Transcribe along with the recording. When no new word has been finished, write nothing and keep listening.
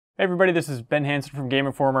Hey everybody, this is Ben Hansen from Game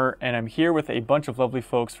Informer, and I'm here with a bunch of lovely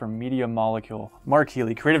folks from Media Molecule. Mark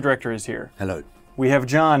Healy, creative director, is here. Hello. We have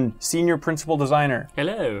John, senior principal designer.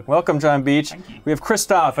 Hello. Welcome, John Beach. Thank you. We have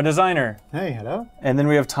Christoph, a designer. Hey, hello. And then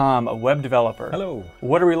we have Tom, a web developer. Hello.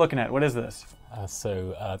 What are we looking at? What is this?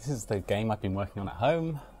 This is the game I've been working on at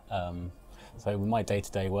home. So with my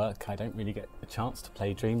day-to-day work, I don't really get a chance to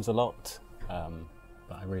play Dreams a lot,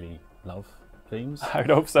 but I really love Dreams. I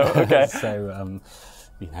would hope so. Okay. So,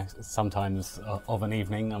 you know, sometimes of an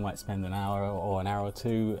evening I might spend an hour or an hour or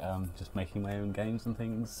two just making my own games and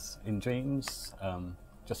things in Dreams,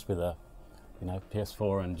 just with a,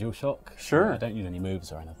 PS4 and DualShock. Sure. I don't use any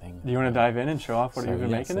moves or anything. Do you want to dive in and show off what you've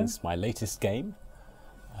been making? It's my latest game.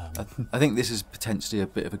 I think this is potentially a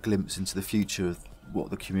bit of a glimpse into the future of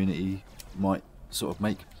what the community might sort of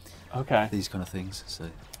make. Okay. These kind of things.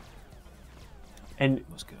 So. And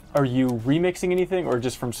are you remixing anything, or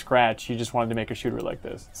just from scratch you just wanted to make a shooter like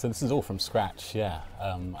this? So this is all from scratch, yeah.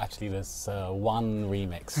 Actually, there's one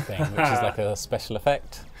remix thing, which is like a special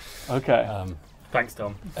effect. Okay. Thanks,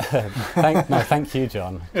 Tom. Thank you,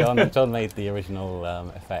 John. John made the original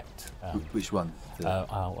effect. Which one?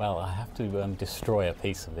 Well, I have to destroy a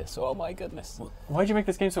piece of this. Oh my goodness! Why'd you make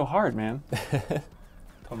this game so hard, man?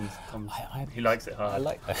 Tom's he likes it hard. I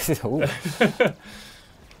like that.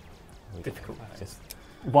 Difficult.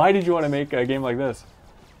 Why did you want to make a game like this?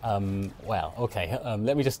 Well, okay.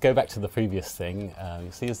 Let me just go back to the previous thing.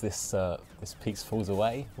 You see, as this piece falls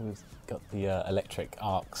away, we've got the electric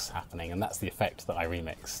arcs happening, and that's the effect that I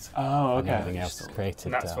remixed. Oh, okay. And everything else is created.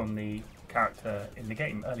 And that's from the character in the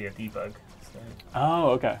game earlier, Debug. So. Oh,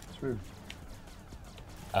 okay. True.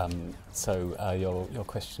 So your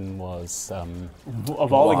question was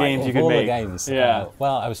of all the games you could make. Of all the games. Yeah.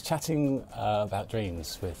 Well, I was chatting about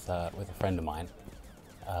Dreams with a friend of mine,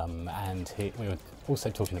 and we were also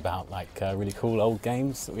talking about like really cool old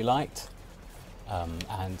games that we liked,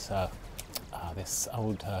 and this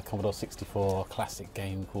old Commodore 64 classic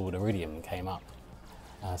game called Iridium came up.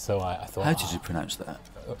 So I thought. How did you pronounce that?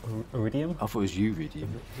 Iridium? I thought it was Uridium.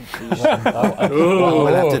 We'll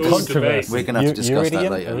have to controversy. We're going to have to discuss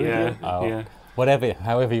that later. Yeah. Whatever,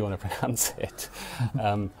 however you want to pronounce it.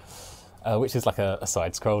 Which is like a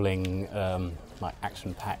side-scrolling, like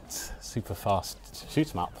action-packed, super fast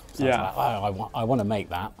shoot 'em up. So yeah. I was like, I want to make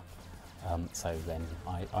that. So then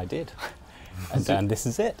I did, and this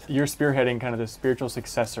is it. You're spearheading kind of the spiritual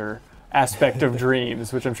successor aspect of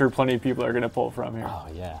Dreams, which I'm sure plenty of people are going to pull from here. Oh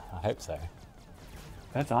yeah, I hope so.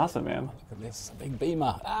 That's awesome, man. Look at this, a big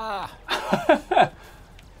beamer.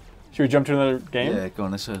 Should we jump to another game? Yeah, go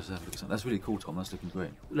on. Let's have a look at something. That's really cool, Tom. That's looking great.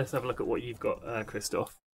 Let's have a look at what you've got,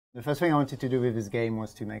 Christoph. The first thing I wanted to do with this game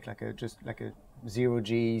was to make just like a zero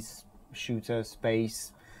G's shooter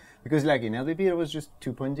space, because like in LVP it was just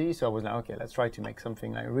 2.D, so I was like, okay, let's try to make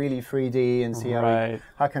something like really 3D and see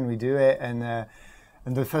how can we do it.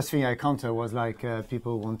 And the first thing I encountered was like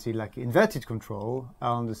people wanted like inverted control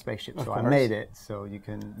on the spaceship, so I made it so you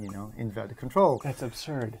can invert the control. That's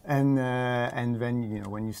absurd. And then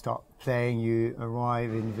when you start playing, you arrive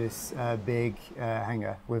in this big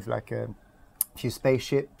hangar with like a few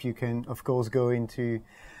spaceship. You can of course go into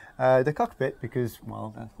the cockpit because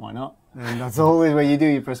why not? And that's always what you do.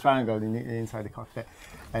 You press triangle inside the cockpit,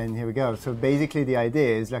 and here we go. So basically, the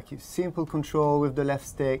idea is like simple control with the left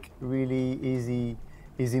stick, really easy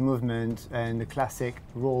movement, and the classic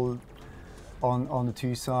roll on the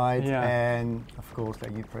two sides, and of course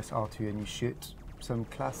like you press R2 and you shoot some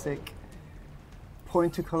classic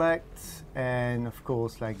point to collect, and of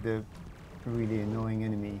course like the really annoying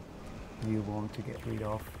enemy you want to get rid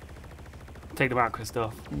of. Take them out,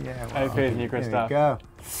 Christoph. Yeah, I have faith in you, Christoph. There we go.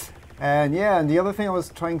 And the other thing I was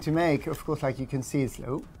trying to make, of course, like you can see, it's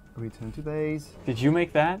return to base. Did you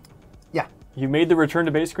make that? Yeah. You made the return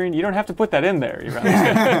to base screen? You don't have to put that in there.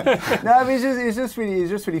 No, but it's just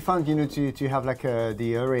really fun, to have like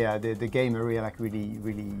the area, the game area, like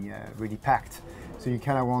really packed. So you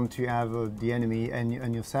kind of want to have the enemy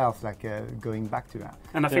and yourself like going back to that.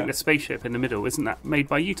 And I think the spaceship in the middle, isn't that made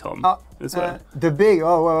by you, Tom? As well. The big,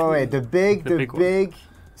 the big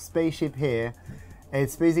spaceship here.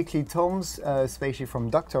 It's basically Tom's spaceship from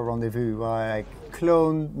Doctor Rendezvous. I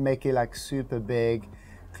make it like super big,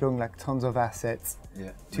 clone like tons of assets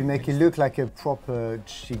to make it look like a proper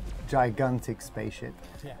gigantic spaceship.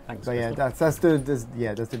 Yeah, thanks. But yeah, that's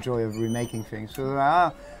the joy of remaking things. So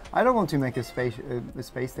I don't want to make a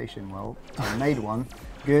space station. Well, I made one.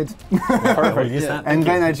 Good. Perfect. And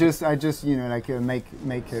then I just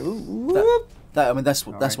make a.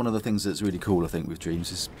 That's one of the things that's really cool. I think with Dreams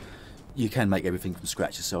is you can make everything from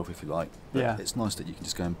scratch yourself if you like. But Yeah. it's nice that you can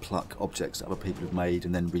just go and pluck objects that other people have made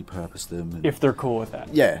and then repurpose them. And If they're cool with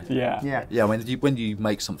that. yeah. Yeah. Yeah, when you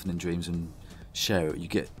make something in Dreams and share it, you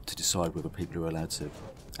get to decide whether people are allowed to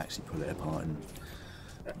actually pull it apart and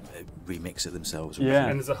remix it themselves. Yeah.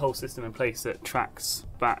 And there's a whole system in place that tracks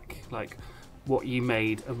back like what you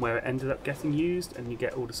made and where it ended up getting used, and you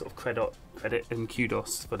get all the sort of credit and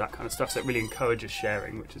kudos for that kind of stuff. So it really encourages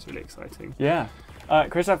sharing, which is really exciting. Yeah.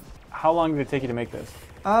 Christoph, how long did it take you to make this?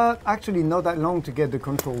 Actually, not that long to get the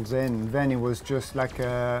controls in. Then it was just like,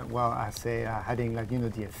 adding like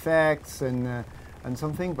the effects and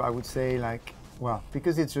something. But I would say like,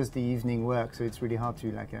 because it's just the evening work, so it's really hard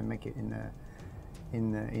to like make it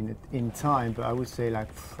in time. But I would say like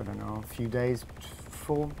I don't know, a few days,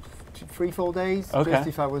 3-4 days. Okay. Just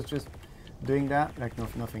if I was just doing that, like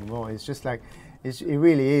nothing more. It's just like it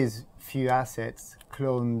really is few assets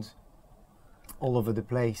cloned all over the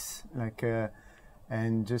place, like.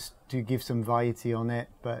 And just to give some variety on it,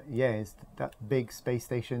 but yeah, it's that big space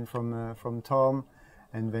station from Tom,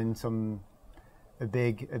 and then a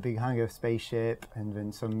big hangar spaceship, and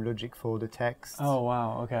then some logic for the text. Oh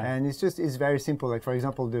wow, okay. And it's very simple. Like for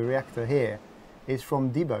example, the reactor here is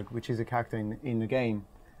from Debug, which is a character in the game.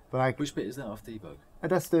 But like, Which bit is that off Debug?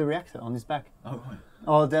 that's the reactor on his back. Oh, right.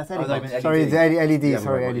 Oh, that's LED. I mean LED. Sorry, the LED. Yeah,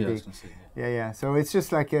 sorry, right, yeah, I LED. was gonna say, yeah. Yeah. So it's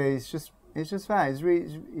just like it's just that.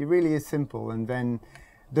 It really is simple. And then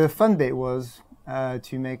the fun bit was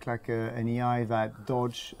to make like an EI that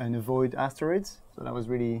dodge and avoid asteroids. So that was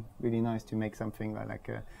really nice to make something like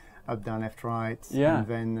a up, down, left, right. Yeah.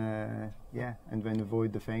 And then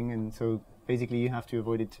avoid the thing. And so basically you have to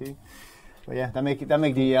avoid it too. But yeah, that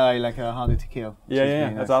make the EI like harder to kill.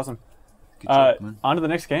 Yeah, that's awesome. Good job, man. On to the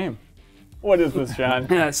next game. What is this, John?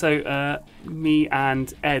 Yeah, so me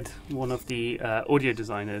and Ed, one of the audio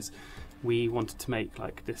designers, we wanted to make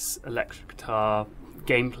like this electric guitar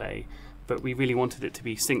gameplay, but we really wanted it to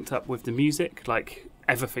be synced up with the music, like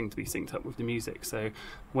everything to be synced up with the music. So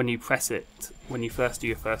when you press it, when you first do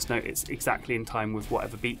your first note, it's exactly in time with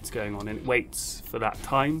whatever beat's going on, and it waits for that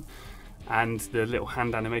time. And the little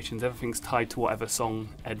hand animations, everything's tied to whatever song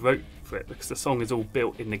Ed wrote for it, because the song is all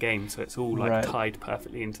built in the game, so it's all like Right. tied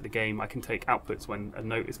perfectly into the game. I can take outputs when a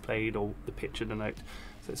note is played or the pitch of the note,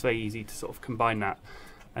 so it's very easy to sort of combine that.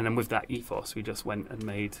 And then with that ethos, we just went and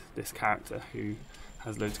made this character who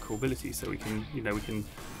has loads of cool abilities. So we can, we can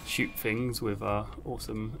shoot things with our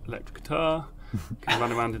awesome electric guitar, can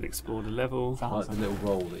run around and explore the level. Like the little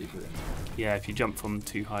roll that you put in. Yeah, if you jump from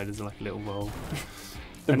too high, there's like a little roll.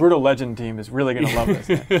 The Brutal Legend team is really going to love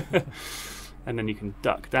this. And then you can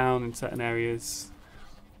duck down in certain areas.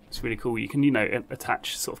 It's really cool. You can,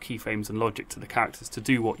 attach sort of keyframes and logic to the characters to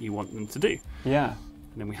do what you want them to do. Yeah.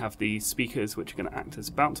 And then we have these speakers which are going to act as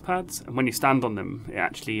bounce pads, and when you stand on them, it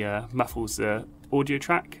actually muffles the audio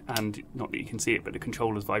track, and not that you can see it, but the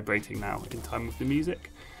controller's vibrating now in time with the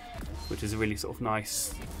music, which is a really sort of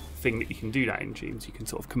nice thing that you can do that in Dreams. You can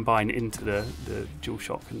sort of combine it into the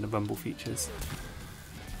DualShock and the rumble features.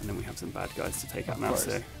 And then we have some bad guys to take out now,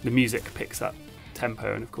 so the music picks up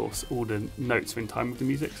tempo, and of course all the notes are in time with the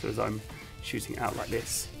music, so as I'm shooting out like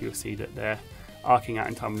this, you'll see that they're arcing out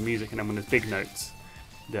in time with the music, and then when there's big notes,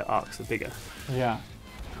 the arcs are bigger. Yeah.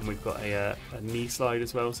 And we've got a knee slide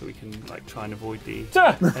as well, so we can like try and avoid the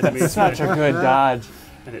That's enemies. such a good dodge.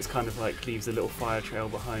 And it's kind of like leaves a little fire trail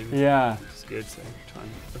behind. Yeah. Which is good, so try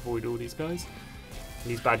and avoid all these guys.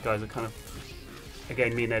 And these bad guys are kind of,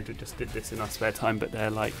 again, me and Ed just did this in our spare time, but they're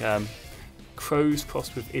like crows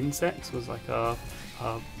crossed with insects was like our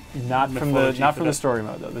Not from mythology for the that. story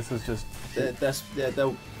mode though. This is just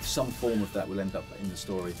Some form of that will end up in the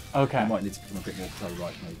story. okay. It might need to become a bit more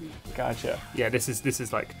pro-like, maybe. Gotcha. Yeah, this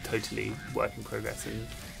is like totally work in progress, and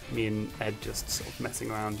me and Ed just sort of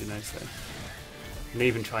messing around, so. And they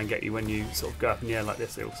even try and get you when you sort of go up in the air like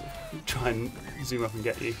this. They also try and zoom up and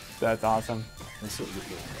get you. That's awesome. They sort of look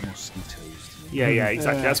like mosquitoes to me. Yeah,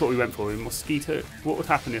 exactly. Yeah. That's what we went for. A mosquito. What would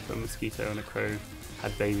happen if a mosquito and a crow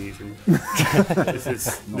had babies? And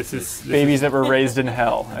this is Babies that were raised in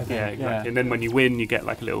hell. I think. Yeah, exactly. And then when you win, you get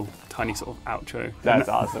like a little tiny sort of outro. That's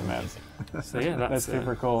awesome, man. So yeah, That's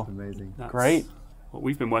super cool. Amazing. that's Great. What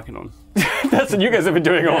we've been working on. That's what you guys have been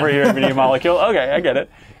doing over here at Media Molecule. Okay, I get it.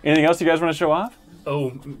 Anything else you guys want to show off?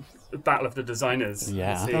 Oh, Battle of the Designers.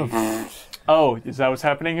 Yeah. Let's see. Oh, is that what's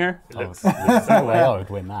happening here? It looks- There's no way I would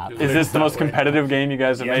win that. Is this the most competitive game you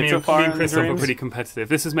guys have Yeah, made me so and- far? Me and in Christoph are Dreams? pretty competitive.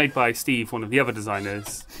 This is made by Steve, one of the other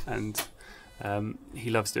designers, and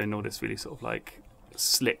he loves doing all this really sort of like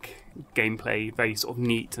slick gameplay, very sort of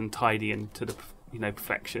neat and tidy and to the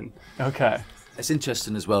perfection. Okay. It's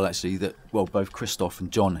interesting as well, actually, that both Christoph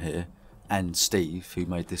and John here and Steve, who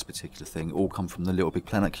made this particular thing, all come from the Little Big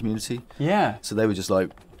Planet community. Yeah. So they were just like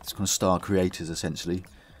kind of star creators essentially,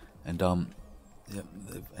 and yeah,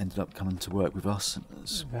 they've ended up coming to work with us.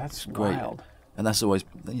 That's great. wild. And that's always,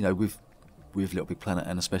 you know, with Little Big Planet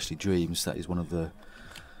and especially Dreams, that is one of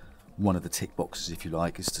the tick boxes, if you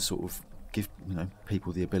like, is to sort of give, you know,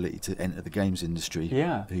 people the ability to enter the games industry.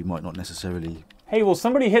 Yeah. Who might not necessarily. Hey, will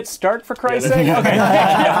somebody hit start for Christ's sake? Yeah, Okay.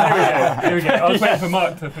 Yeah, There we go. I was waiting for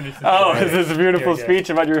Mark to finish this. Oh, this is a beautiful Here we go. speech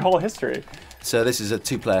about your whole history. So this is a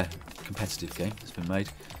 2-player competitive game that's been made.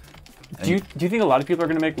 Do you think a lot of people are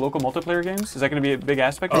going to make local multiplayer games? Is that going to be a big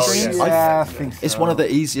aspect of Oh, Dreams? yes. Yeah, I think so. It's one of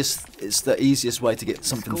the easiest. It's the easiest way to get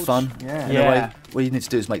something fun. Yeah. In a way, what you need to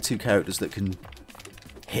do is make 2 characters that can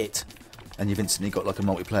hit, and you've instantly got like a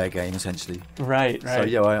multiplayer game essentially. Right, right. So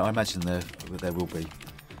yeah, I imagine there will be.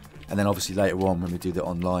 And then obviously later on, when we do the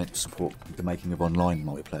online support, the making of online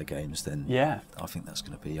multiplayer games, then Yeah, I think that's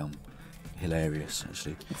going to be hilarious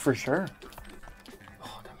actually. for sure.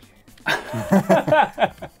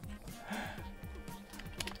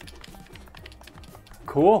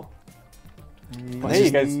 Cool. Well, hey,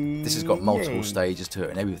 you guys. This has got multiple Yay. stages to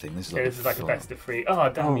it and everything. This is Okay, like, this is like a full- best of 3. Oh,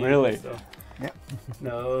 damn Oh, you. really? So- Yep.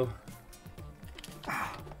 No.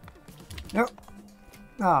 Nope.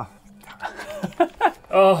 Ah,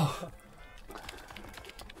 Oh.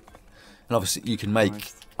 And obviously you can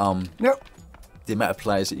make nope. the amount of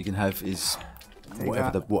players that you can have is Take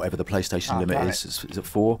whatever the PlayStation Ah, limit damn is. Is it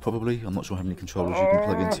 4 probably? I'm not sure how many controllers you can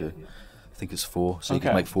plug into it. I think it's 4, so you Okay.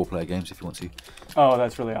 can make 4-player games if you want to. Oh,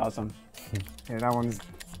 that's really awesome. Yeah, that one's.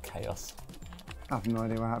 Chaos. I have no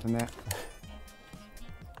idea what happened there.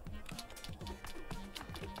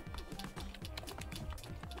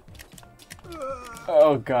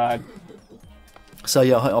 Oh, God. So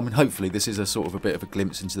yeah, I mean, hopefully this is a sort of a bit of a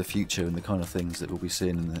glimpse into the future and the kind of things that we'll be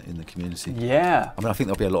seeing in the community. Yeah. I mean, I think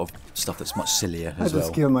there'll be a lot of stuff that's much sillier I as well.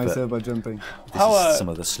 just killed but myself by jumping. This How, is some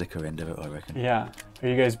of the slicker end of it, I reckon. Yeah. Are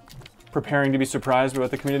you guys preparing to be surprised by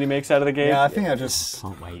what the community makes out of the game? Yeah, I think I just.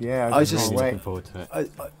 Can't wait. Yeah, I I just- just Really can't looking wait. forward to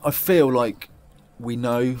it. I feel like we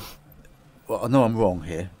know. Well, I know I'm wrong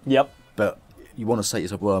here, Yep. but you want to say to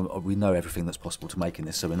yourself, well, we know everything that's possible to make in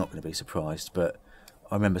this, so we're not going to be surprised. But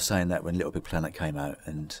I remember saying that when Little Big Planet came out,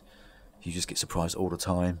 and you just get surprised all the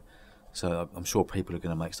time. So I'm sure people are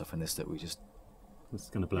going to make stuff in this that we just It's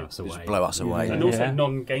going to blow us away. just blow us away. And also Yeah.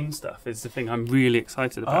 non-game stuff is the thing I'm really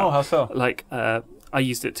excited about. Oh, how so? Like, I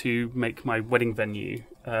used it to make my wedding venue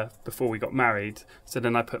before we got married. So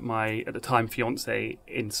then I put my, at the time, fiance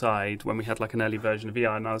inside when we had like an early version of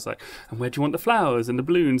VR, and I was like, and where do you want the flowers and the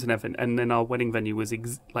balloons and everything? And then our wedding venue was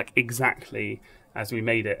exactly as we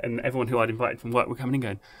made it, and everyone who I'd invited from work were coming in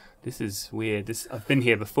going, this is weird. I've been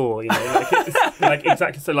here before, you know, like, it's, like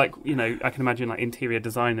exactly. So, like, you know, I can imagine like interior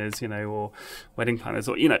designers, you know, or wedding planners,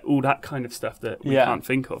 or you know, all that kind of stuff that we Yeah. can't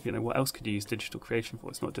think of. You know, what else could you use digital creation for?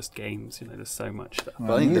 It's not just games. You know, there's so much stuff.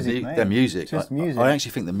 But I think music, their mate. music. Just I, music. I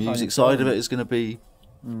actually think the music it's side of fun. it is going to be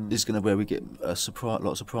where we get a lot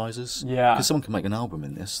of surprises. Yeah. Because someone can make an album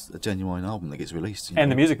in this, a genuine album that gets released. You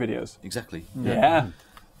And the know. music videos. Exactly. Yeah.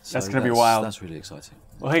 So That's gonna be wild. That's really exciting.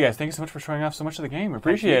 Well, hey guys, thank you so much for showing off so much of the game.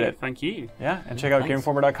 Appreciate it. Thank you. Yeah, and check out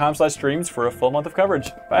GameInformer.com/streams for a full month of coverage.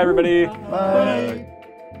 Bye, everybody. Bye.